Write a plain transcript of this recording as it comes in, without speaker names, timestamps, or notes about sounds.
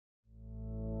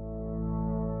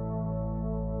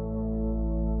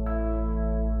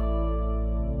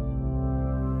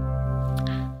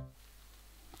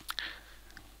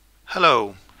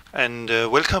Hello, and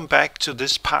welcome back to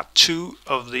this part 2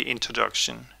 of the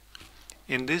introduction.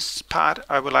 In this part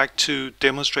I would like to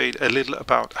demonstrate a little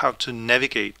about how to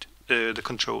navigate the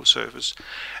control surface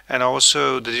and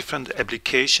also the different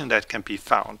applications that can be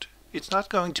found. It's not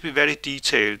going to be very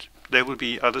detailed. There will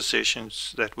be other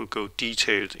sessions that will go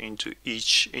detailed into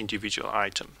each individual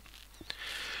item.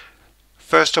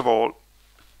 First of all,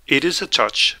 it is a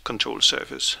touch control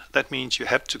surface. That means you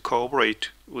have to cooperate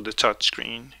with the touch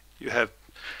screen. You have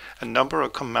a number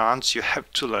of commands you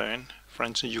have to learn. For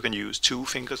instance, you can use 2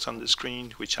 fingers on the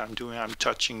screen, which I'm doing. I'm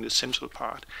touching the central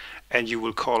part, and you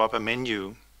will call up a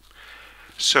menu.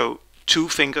 So 2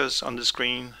 fingers on the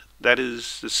screen, that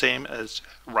is the same as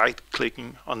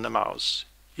right-clicking on the mouse.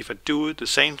 If I do it the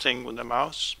same thing with the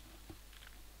mouse,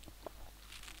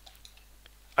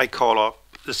 I call up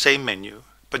the same menu,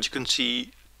 but you can see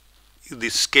the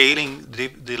scaling,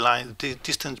 the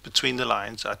distance between the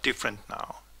lines are different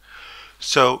now.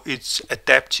 So it's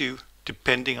adaptive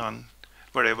depending on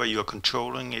wherever you're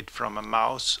controlling it from a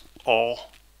mouse or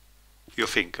your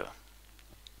finger.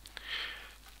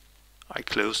 I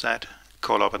close that,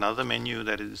 call up another menu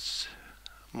that is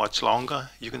much longer.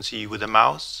 You can see with the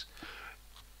mouse,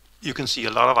 you can see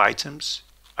a lot of items.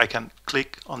 I can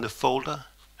click on the folder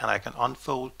and I can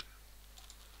unfold.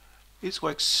 It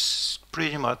works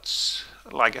pretty much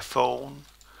like a phone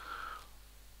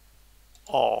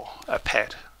or a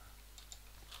pad.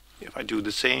 If I do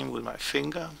the same with my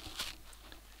finger,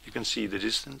 you can see the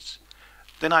distance.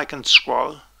 Then I can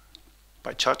scroll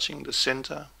by touching the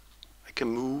center. I can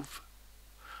move,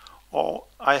 or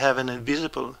I have an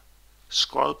invisible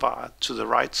scroll bar to the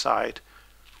right side,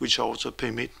 which also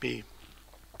permit me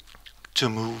to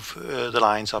move the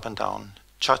lines up and down.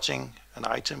 Touching an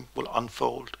item will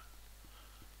unfold.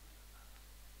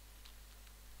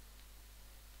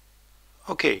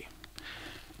 Okay.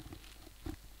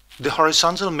 The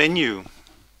horizontal menu,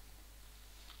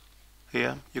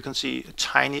 here you can see a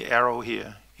tiny arrow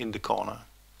here in the corner.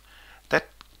 That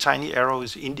tiny arrow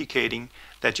is indicating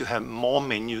that you have more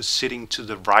menus sitting to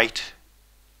the right.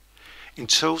 In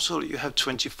total you have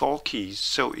 24 keys,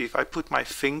 so if I put my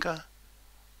finger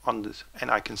on this and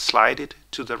I can slide it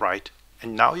to the right,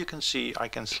 and now you can see I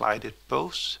can slide it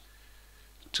both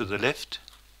to the left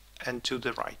and to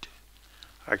the right.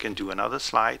 I can do another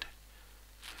slide.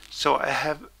 So I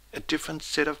have a different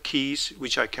set of keys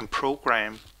which I can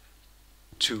program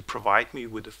to provide me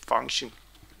with the function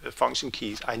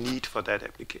keys I need for that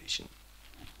application.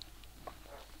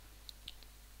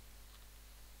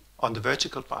 On the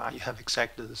vertical bar you have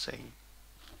exactly the same.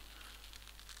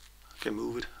 I can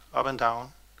move it up and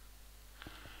down.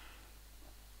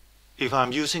 If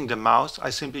I'm using the mouse, I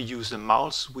simply use the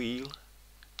mouse wheel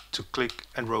to click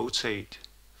and rotate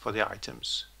for the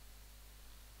items.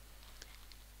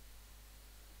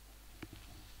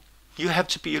 You have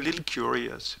to be a little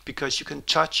curious because you can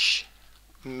touch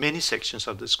many sections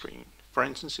of the screen. For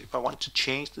instance, if I want to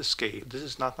change the scale, this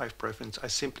is not my preference, I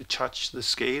simply touch the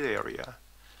scale area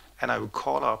and I will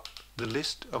call up the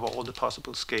list of all the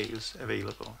possible scales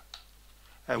available.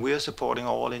 And we are supporting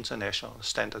all international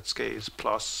standard scales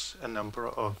plus a number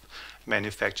of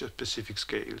manufacturer specific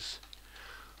scales.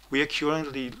 We are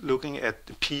currently looking at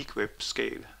the peak web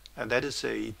scale, and that is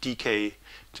a DK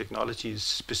Technologies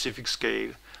specific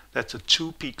scale. That's a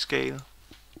 2 peak scale.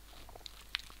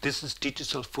 This is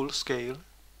digital full scale,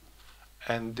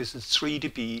 and this is 3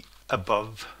 dB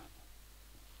above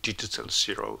digital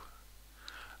 0.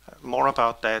 More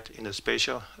about that in a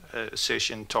special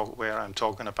session where I'm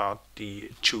talking about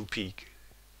the 2 peak.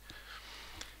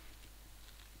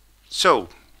 So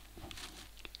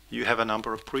you have a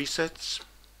number of presets.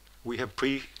 We have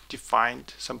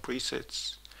predefined some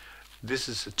presets. This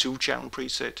is a 2-channel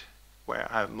preset where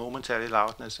I have momentary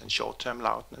loudness and short-term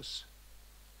loudness.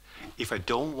 If I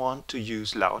don't want to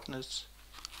use loudness,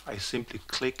 I simply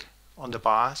click on the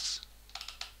bars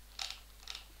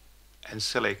and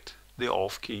select the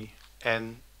off key,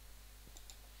 and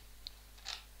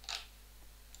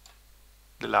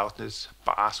the loudness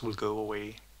bars will go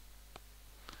away.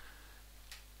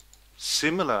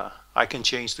 Similar, I can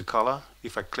change the color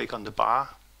if I click on the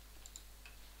bar.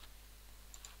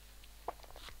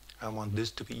 I want this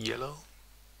to be yellow.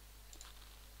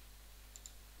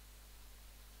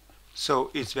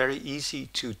 So it's very easy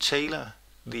to tailor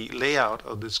the layout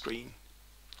of the screen.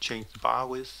 Change the bar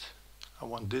width. I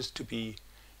want this to be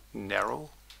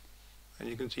narrow, and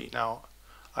you can see now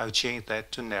I've changed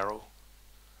that to narrow.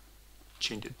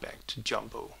 Change it back to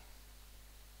jumbo.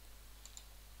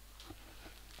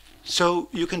 So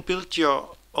you can build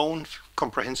your own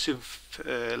comprehensive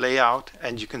layout,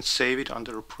 and you can save it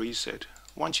under a preset.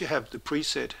 Once you have the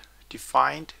preset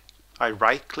defined, I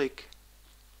right click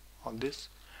on this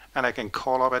and I can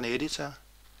call up an editor,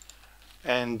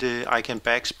 and I can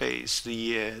backspace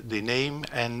the name,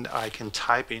 and I can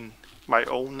type in my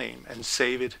own name and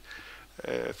save it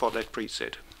for that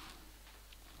preset.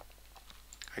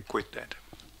 I quit that.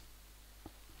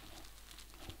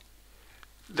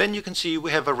 Then you can see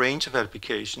we have a range of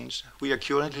applications. We are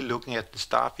currently looking at the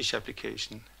starfish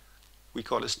application. We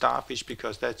call it starfish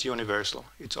because that's universal.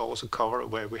 It's also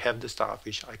covered where we have the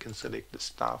starfish. I can select the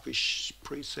starfish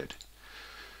preset.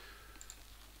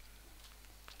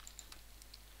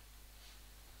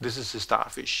 This is the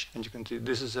starfish, and you can see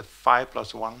this is a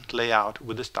 5+1 layout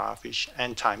with the starfish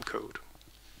and time code.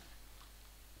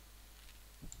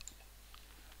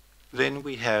 Then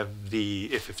we have the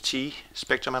FFT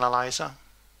spectrum analyzer,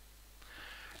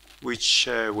 which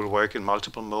will work in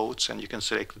multiple modes, and you can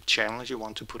select the channels you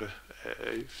want to put a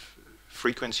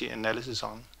frequency analysis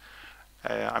on.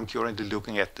 I'm currently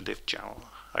looking at the left channel.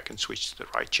 I can switch to the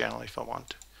right channel if I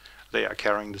want. They are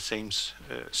carrying the same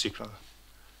signal.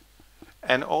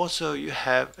 And also you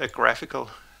have a graphical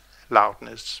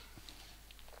loudness.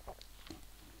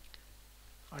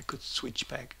 I could switch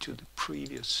back to the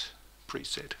previous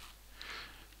preset,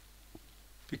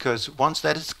 because once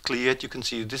that is cleared, you can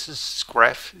see this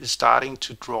graph is starting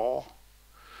to draw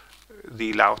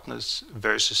the loudness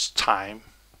versus time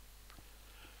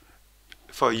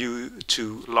for you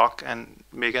to log and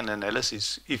make an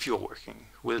analysis if you're working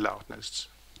with loudness.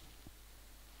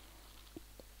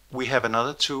 We have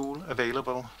another tool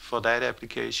available for that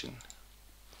application,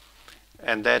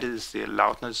 and that is the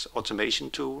loudness automation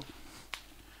tool.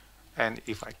 And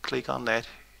if I click on that,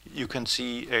 you can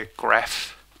see a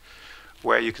graph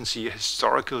where you can see a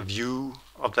historical view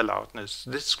of the loudness.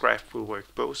 This graph will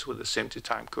work both with the SMPTE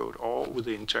time code or with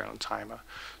the internal timer,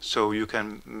 so you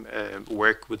can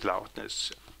work with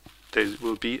loudness. There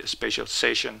will be a special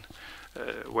session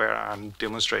where I'm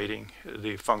demonstrating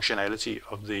the functionality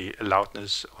of the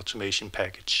loudness automation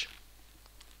package.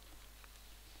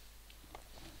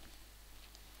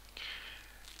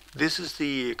 This is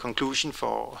the conclusion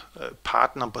for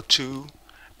part number 2,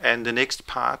 and the next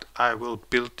part I will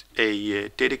build a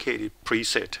dedicated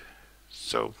preset.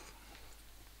 So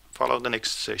follow the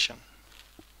next session.